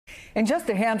In just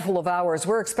a handful of hours,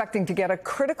 we're expecting to get a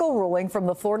critical ruling from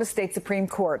the Florida State Supreme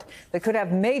Court that could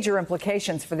have major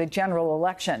implications for the general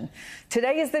election.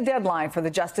 Today is the deadline for the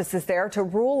justices there to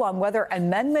rule on whether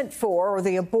Amendment 4, or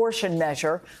the abortion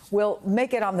measure, will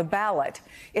make it on the ballot.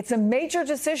 It's a major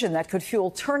decision that could fuel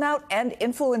turnout and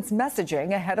influence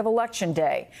messaging ahead of Election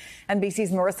Day.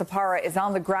 NBC's Marissa Parra is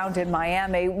on the ground in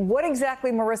Miami. What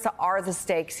exactly, Marissa, are the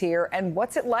stakes here, and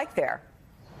what's it like there?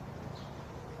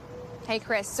 Hey,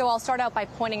 Chris. So I'll start out by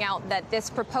pointing out that this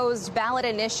proposed ballot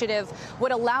initiative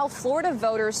would allow Florida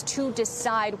voters to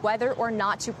decide whether or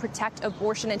not to protect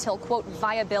abortion until, quote,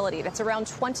 viability. That's around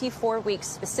 24 weeks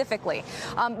specifically.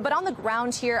 But on the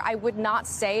ground here, I would not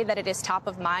say that it is top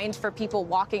of mind for people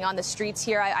walking on the streets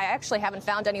here. I actually haven't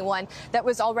found anyone that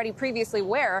was already previously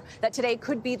aware that today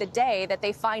could be the day that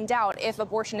they find out if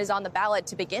abortion is on the ballot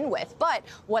to begin with. But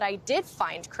what I did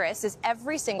find, Chris, is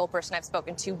every single person I've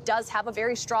spoken to does have a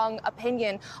very strong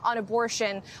opinion on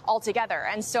abortion altogether.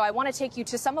 And so I want to take you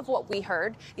to some of what we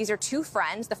heard. These are two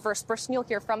friends. The first person you'll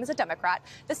hear from is a Democrat.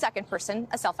 The second person,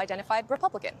 a self-identified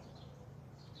Republican.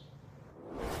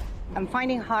 I'm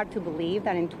finding it hard to believe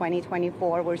that in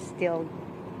 2024 we're still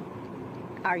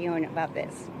arguing about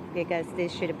this, because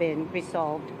this should have been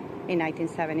resolved in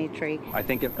 1973. I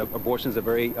think abortion is a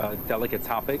very delicate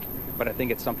topic, but I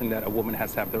think it's something that a woman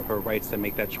has to have her rights to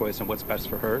make that choice and what's best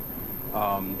for her.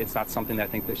 It's not something that I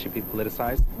think that should be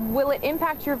politicized. Will it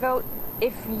impact your vote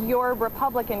if your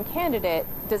Republican candidate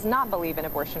does not believe in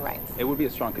abortion rights? It would be a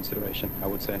strong consideration, I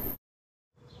would say.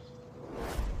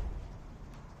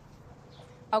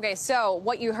 Okay, so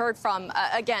what you heard from,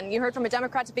 again, you heard from a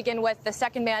Democrat to begin with, the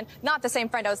second man, not the same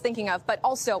friend I was thinking of, but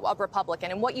also a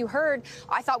Republican. And what you heard,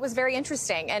 I thought was very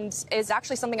interesting and is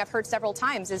actually something I've heard several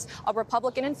times, is a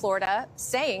Republican in Florida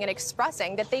saying and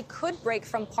expressing that they could break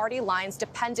from party lines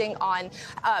depending on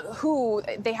who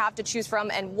they have to choose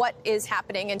from and what is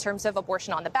happening in terms of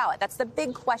abortion on the ballot. That's the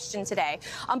big question today.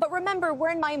 But remember,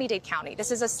 we're in Miami-Dade County.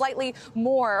 This is a slightly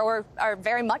more, or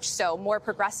very much so, more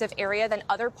progressive area than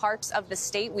other parts of the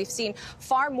state. We've seen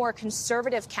far more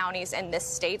conservative counties in this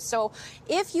state. So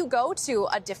if you go to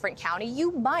a different county,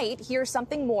 you might hear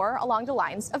something more along the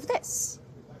lines of this.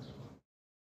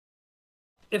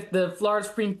 If the Florida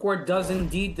Supreme Court does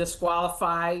indeed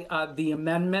disqualify the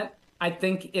amendment, I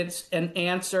think it's an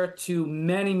answer to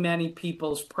many, many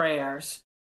people's prayers.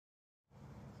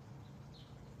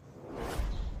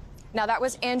 Now, that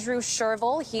was Andrew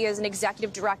Shervill. He is an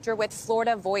executive director with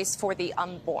Florida Voice for the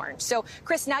Unborn. So,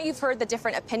 Chris, now you've heard the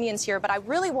different opinions here, but I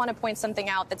really want to point something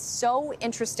out that's so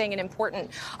interesting and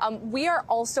important. We are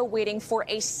also waiting for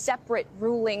a separate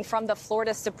ruling from the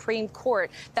Florida Supreme Court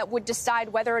that would decide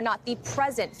whether or not the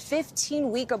present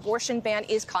 15-week abortion ban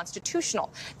is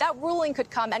constitutional. That ruling could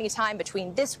come anytime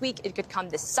between this week. It could come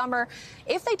this summer.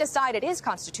 If they decide it is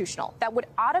constitutional, that would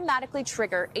automatically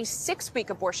trigger a 6-week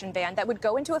abortion ban that would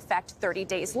go into effect 30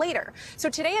 days later. So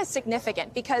today is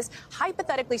significant because,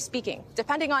 hypothetically speaking,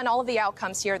 depending on all of the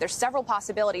outcomes here, there's several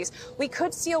possibilities. We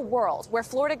could see a world where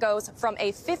Florida goes from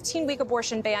a 15-week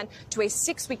abortion ban to a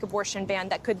 6-week abortion ban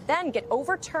that could then get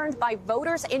overturned by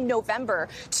voters in November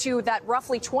to that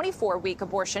roughly 24-week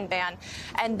abortion ban.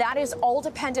 And that is all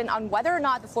dependent on whether or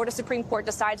not the Florida Supreme Court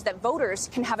decides that voters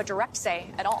can have a direct say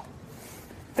at all.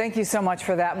 Thank you so much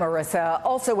for that, Marissa.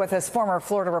 Also with us, former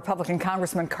Florida Republican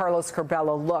Congressman Carlos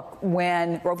Curbelo. Look,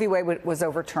 when Roe v. Wade was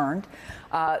overturned,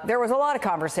 there was a lot of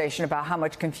conversation about how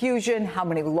much confusion, how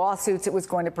many lawsuits it was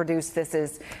going to produce. This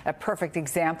is a perfect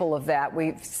example of that.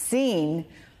 We've seen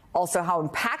also how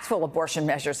impactful abortion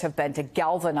measures have been to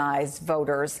galvanize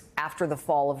voters after the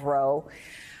fall of Roe.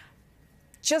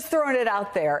 Just throwing it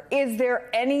out there, is there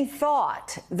any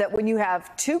thought that when you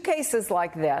have two cases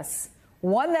like this,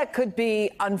 one that could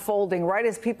be unfolding right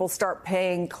as people start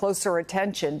paying closer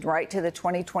attention, right, to the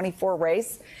 2024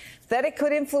 race, that it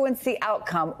could influence the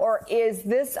outcome? Or is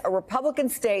this a Republican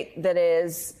state that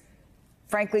is,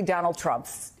 frankly, Donald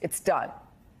Trump's? It's done.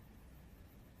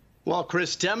 Well,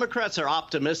 Chris, Democrats are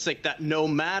optimistic that no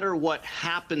matter what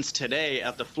happens today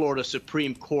at the Florida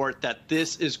Supreme Court, that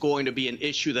this is going to be an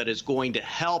issue that is going to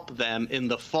help them in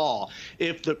the fall.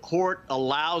 If the court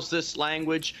allows this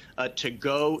language to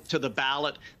go to the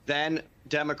ballot, then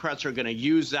Democrats are going to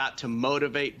use that to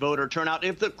motivate voter turnout.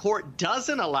 If the court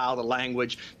doesn't allow the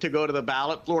language to go to the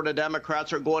ballot, Florida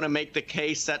Democrats are going to make the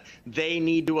case that they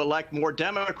need to elect more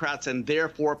Democrats and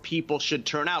therefore people should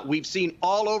turn out. We've seen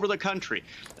all over the country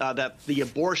that the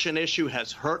abortion issue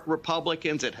has hurt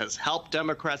Republicans. It has helped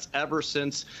Democrats ever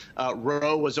since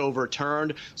Roe was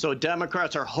overturned. So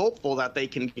Democrats are hopeful that they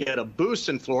can get a boost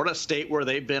in Florida, a state where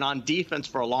they've been on defense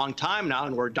for a long time now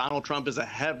and where Donald Trump is a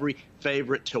heavy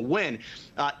favorite to win.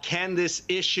 Can this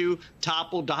issue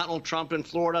topple Donald Trump in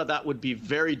Florida? That would be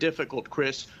very difficult,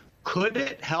 Chris. Could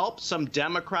it help some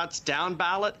Democrats down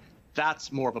ballot?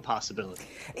 That's more of a possibility.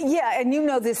 Yeah, and you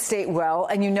know this state well,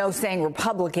 and you know saying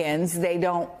Republicans,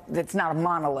 it's not a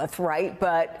monolith, right?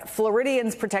 But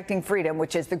Floridians Protecting Freedom,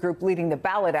 which is the group leading the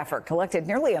ballot effort, collected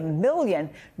nearly 1 million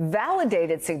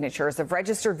validated signatures of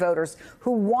registered voters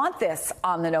who want this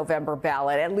on the November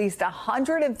ballot. At least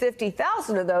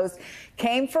 150,000 of those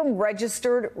came from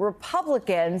registered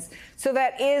Republicans. So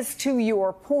that is to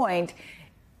your point.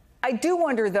 I do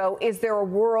wonder, though, is there a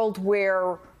world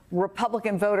where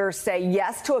Republican voters say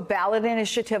yes to a ballot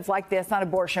initiative like this on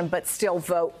abortion, but still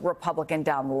vote Republican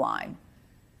down the line?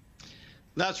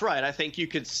 That's right. I think you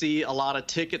could see a lot of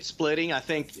ticket splitting. I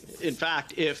think, in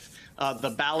fact, if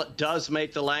the ballot does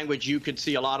make the language, you could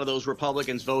see a lot of those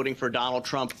Republicans voting for Donald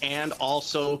Trump and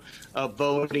also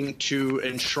voting to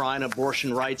enshrine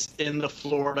abortion rights in the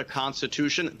Florida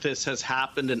Constitution. This has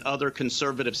happened in other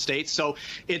conservative states. So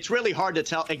it's really hard to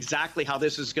tell exactly how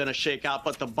this is going to shake out.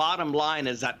 But the bottom line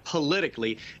is that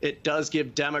politically, it does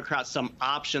give Democrats some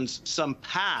options, some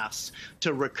paths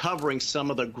to recovering some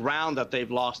of the ground that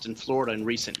they've lost in Florida in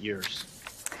recent years.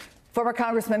 Former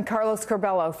Congressman Carlos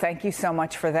Curbelo, thank you so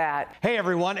much for that. Hey,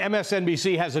 everyone.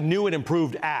 MSNBC has a new and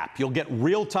improved app. You'll get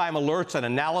real-time alerts and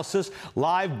analysis,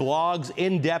 live blogs,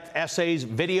 in-depth essays,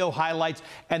 video highlights,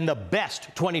 and the best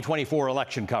 2024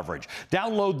 election coverage.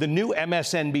 Download the new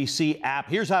MSNBC app.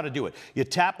 Here's how to do it. You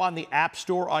tap on the App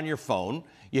Store on your phone.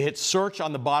 You hit search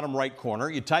on the bottom right corner.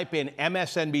 You type in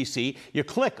MSNBC. You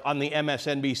click on the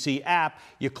MSNBC app.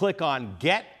 You click on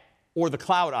Get or the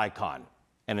cloud icon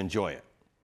and enjoy it.